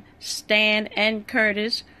friend, Stan and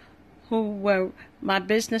Curtis, who were my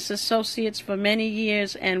business associates for many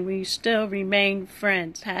years, and we still remain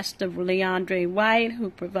friends. Pastor Leandre White, who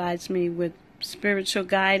provides me with spiritual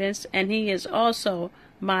guidance, and he is also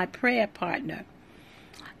my prayer partner.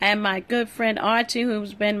 And my good friend Archie,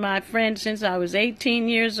 who's been my friend since I was 18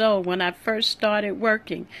 years old when I first started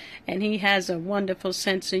working. And he has a wonderful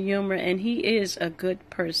sense of humor, and he is a good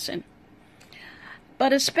person.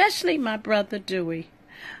 But especially my brother Dewey.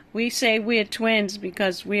 We say we're twins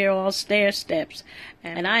because we're all stair steps.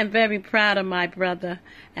 And I am very proud of my brother,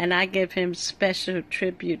 and I give him special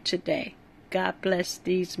tribute today. God bless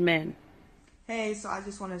these men. Hey, so I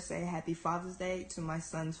just want to say happy Father's Day to my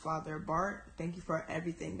son's father, Bart. Thank you for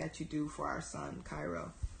everything that you do for our son,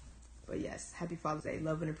 Cairo. But yes, happy Father's Day.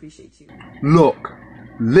 Love and appreciate you. Look,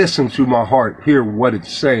 listen to my heart, hear what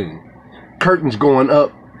it's saying. Curtains going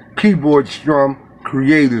up, keyboard strum,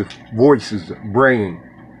 creative voices braying.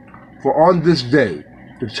 For on this day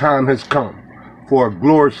the time has come for a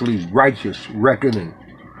gloriously righteous reckoning.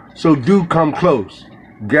 So do come close,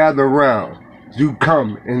 gather round, do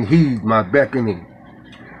come and heed my beckoning.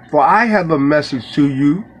 For I have a message to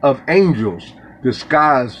you of angels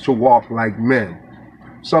disguised to walk like men.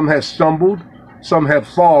 Some have stumbled, some have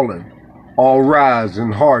fallen, all rise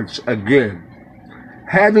in hearts again.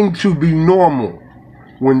 Having to be normal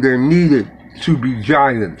when they're needed to be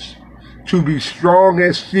giants, to be strong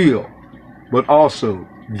as steel, but also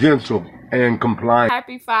gentle and compliant.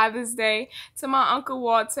 Happy Father's Day to my Uncle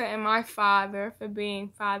Walter and my father for being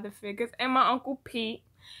father figures, and my Uncle Pete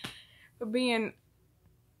for being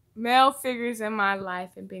male figures in my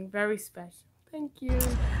life and being very special. Thank you.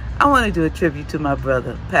 I want to do a tribute to my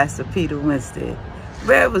brother, Pastor Peter Winstead.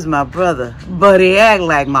 Red was my brother, but he acted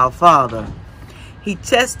like my father. He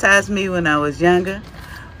chastised me when I was younger,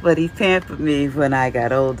 but he pampered me when I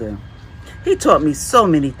got older. He taught me so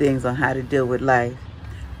many things on how to deal with life.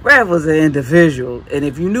 Rev was an individual, and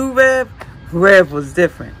if you knew Rev, Rev was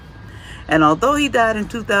different. And although he died in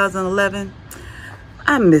 2011,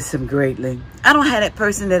 I miss him greatly. I don't have that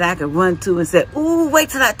person that I could run to and say, ooh, wait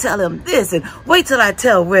till I tell him this, and wait till I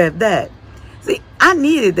tell Rev that. See, I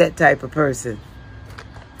needed that type of person.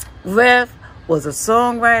 Rev was a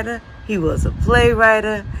songwriter, he was a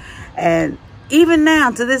playwright, and even now,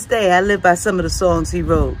 to this day, I live by some of the songs he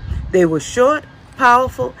wrote. They were short,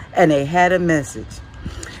 powerful, and they had a message.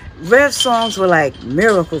 Rev's songs were like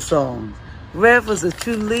miracle songs. Rev was a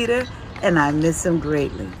true leader, and I miss him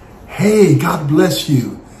greatly. Hey, God bless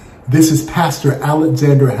you. This is Pastor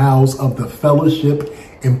Alexander Howze of the Fellowship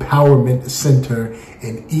Empowerment Center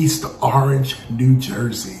in East Orange, New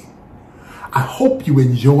Jersey. I hope you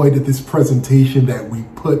enjoyed this presentation that we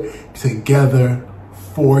put together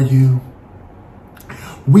for you.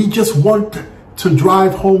 We just want to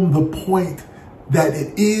drive home the point that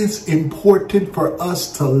it is important for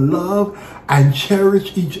us to love and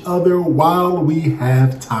cherish each other while we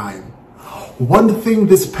have time. One thing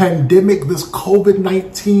this pandemic, this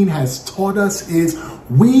COVID-19 has taught us is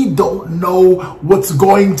we don't know what's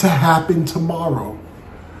going to happen tomorrow.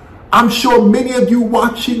 I'm sure many of you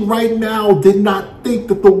watching right now did not think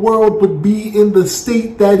that the world would be in the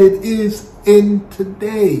state that it is in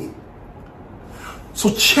today. So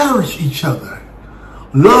cherish each other.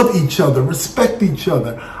 Love each other, respect each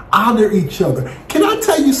other, honor each other. Can I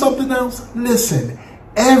tell you something else? Listen,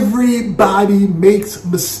 everybody makes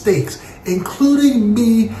mistakes, including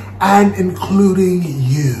me and including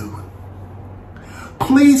you.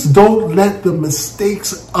 Please don't let the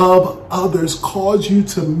mistakes of others cause you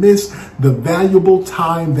to miss the valuable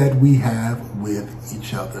time that we have with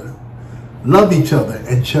each other. Love each other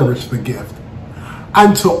and cherish the gift.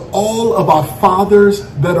 And to all of our fathers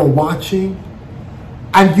that are watching,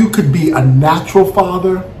 and you could be a natural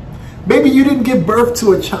father. Maybe you didn't give birth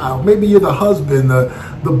to a child. Maybe you're the husband,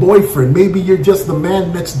 the boyfriend. Maybe you're just the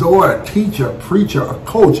man next door, a teacher, a preacher, a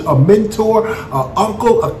coach, a mentor, an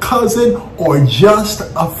uncle, a cousin, or just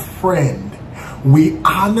a friend. We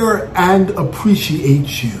honor and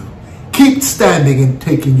appreciate you. Keep standing and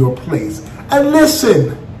taking your place. And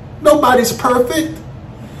listen, nobody's perfect.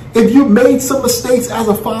 If you made some mistakes as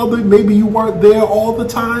a father, maybe you weren't there all the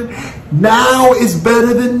time. Now is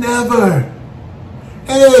better than never.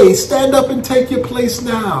 Hey, stand up and take your place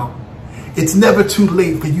now. It's never too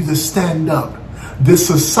late for you to stand up. This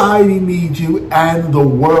society needs you and the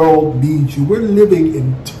world needs you. We're living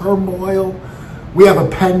in turmoil. We have a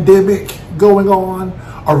pandemic going on,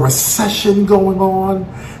 a recession going on.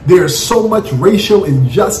 There's so much racial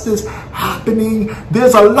injustice happening.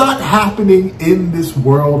 There's a lot happening in this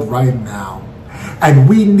world right now. And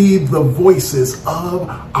we need the voices of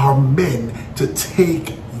our men to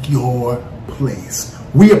take your place.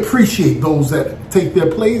 We appreciate those that take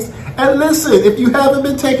their place. And listen, if you haven't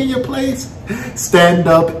been taking your place, stand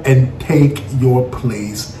up and take your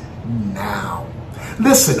place now.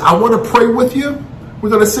 Listen, I want to pray with you. We're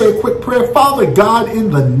going to say a quick prayer. Father God, in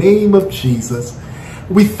the name of Jesus,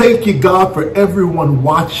 we thank you, God, for everyone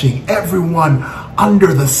watching, everyone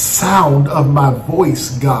under the sound of my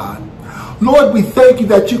voice, God. Lord, we thank you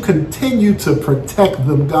that you continue to protect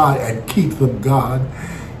them, God, and keep them, God.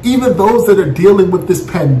 Even those that are dealing with this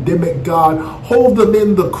pandemic, God, hold them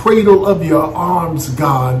in the cradle of your arms,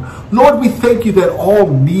 God. Lord, we thank you that all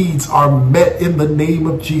needs are met in the name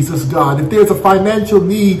of Jesus, God. If there's a financial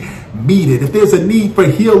need, meet it. If there's a need for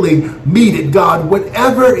healing, meet it, God.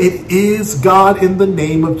 Whatever it is, God, in the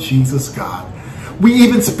name of Jesus, God. We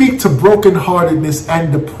even speak to brokenheartedness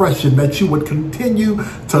and depression, that you would continue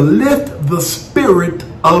to lift the spirit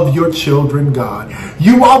of your children, God.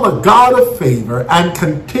 You are the God of favor, and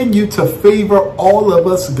continue to favor all of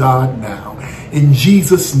us, God, now. In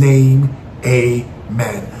Jesus' name,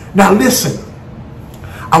 amen. Now listen,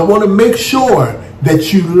 I want to make sure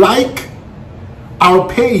that you like our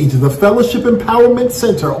page, the Fellowship Empowerment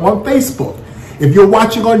Center, on Facebook. If you're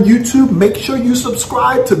watching on YouTube, make sure you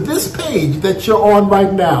subscribe to this page that you're on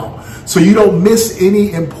right now so you don't miss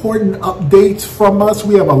any important updates from us.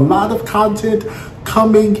 We have a lot of content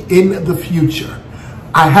coming in the future.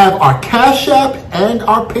 I have our Cash App and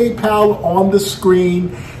our PayPal on the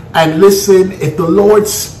screen. And listen, if the Lord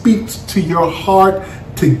speaks to your heart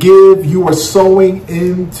to give, you are sowing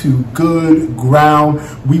into good ground.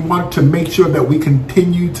 We want to make sure that we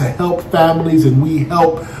continue to help families and we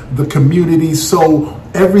help the community. So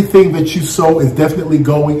everything that you sow is definitely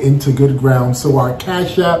going into good ground. So our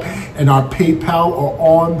Cash App and our PayPal are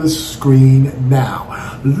on the screen now.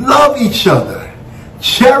 Love each other.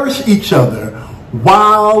 Cherish each other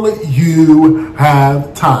while you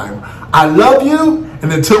have time. I love you.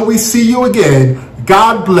 And until we see you again,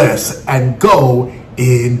 God bless and go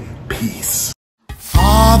in peace.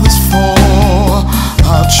 Fathers for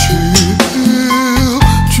our children,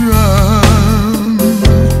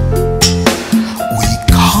 we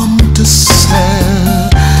come to celebrate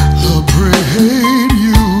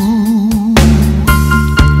you.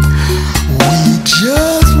 We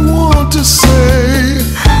just want to say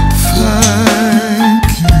thank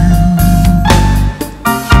you.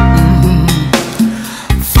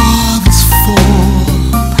 Fathers for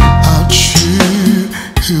our children.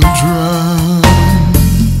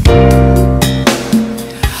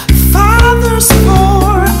 Fathers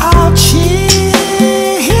for our children,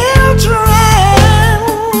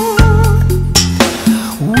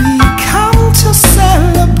 we come to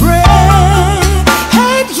celebrate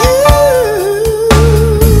you.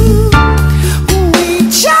 We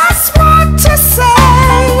just want to say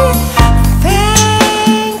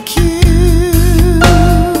thank you.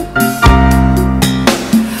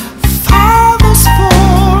 Fathers for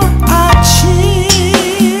our children.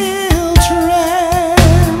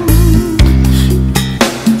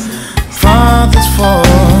 Fathers for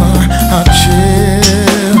our children.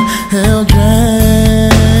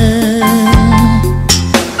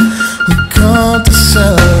 We come to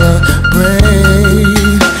celebrate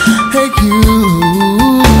you.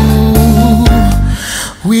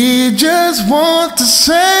 We just want to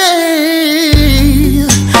say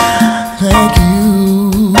thank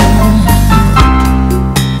you.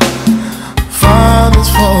 Fathers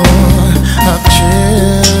for our children.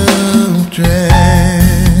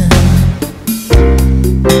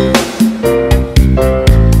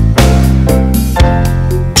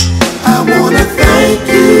 I want to thank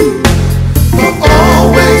you for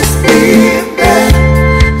always being there.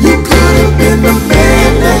 You could have been the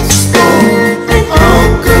man next door, an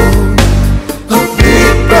uncle, a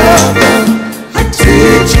big brother, a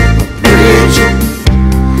teacher, a preacher,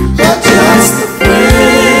 or just a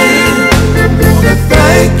friend. I want to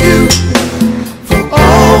thank you for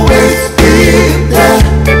always being there.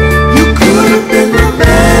 You could have been the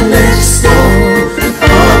man next door, an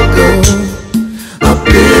uncle, a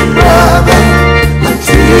big brother, a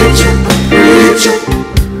teacher, a preacher,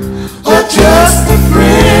 or just a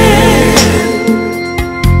friend,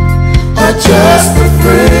 or just a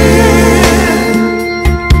friend,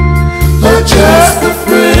 or just a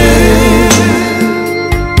friend,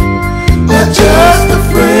 or just a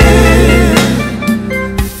friend.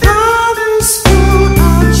 Fathers for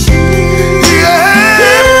our children.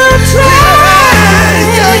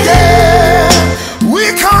 We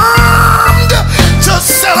come to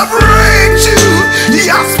celebrate you.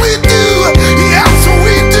 Yes, we do. Yes,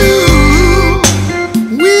 we do.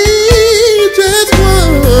 We just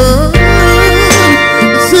want to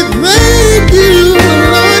say thank you,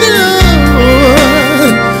 Lord,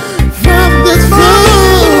 from this for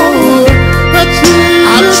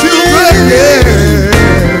our children.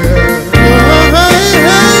 I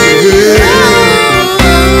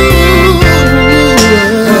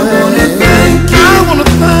want to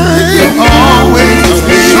thank you. Always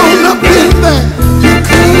shown up in there. You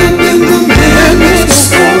could have been the man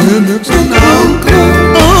next door, an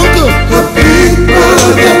uncle, a big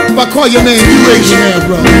brother. If I call your name, you raise your hand,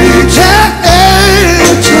 bro.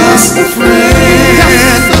 Just a friend.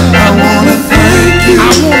 I want to thank you. I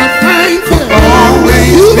want to thank you.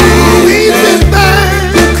 Always been there.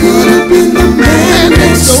 You could have been the man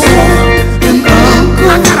next door, an uncle.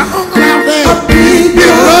 I got an uncle out there. A big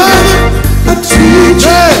brother, a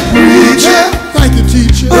teacher, preacher. Thank you,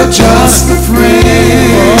 teacher. Or just a friend.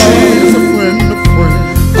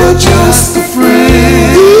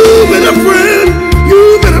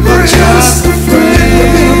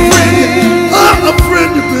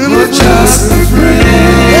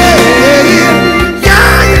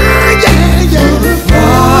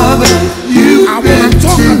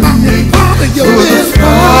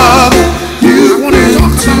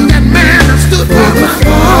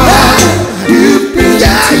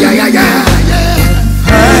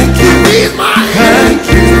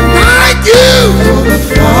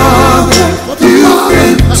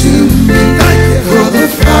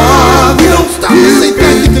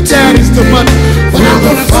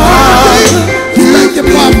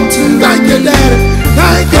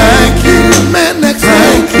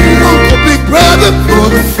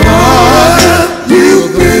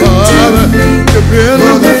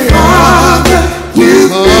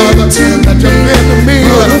 brother, that you've been to me.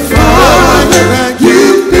 Father, thank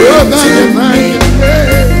you. Thank you.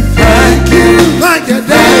 Thank you. Thank you,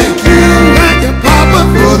 Dad.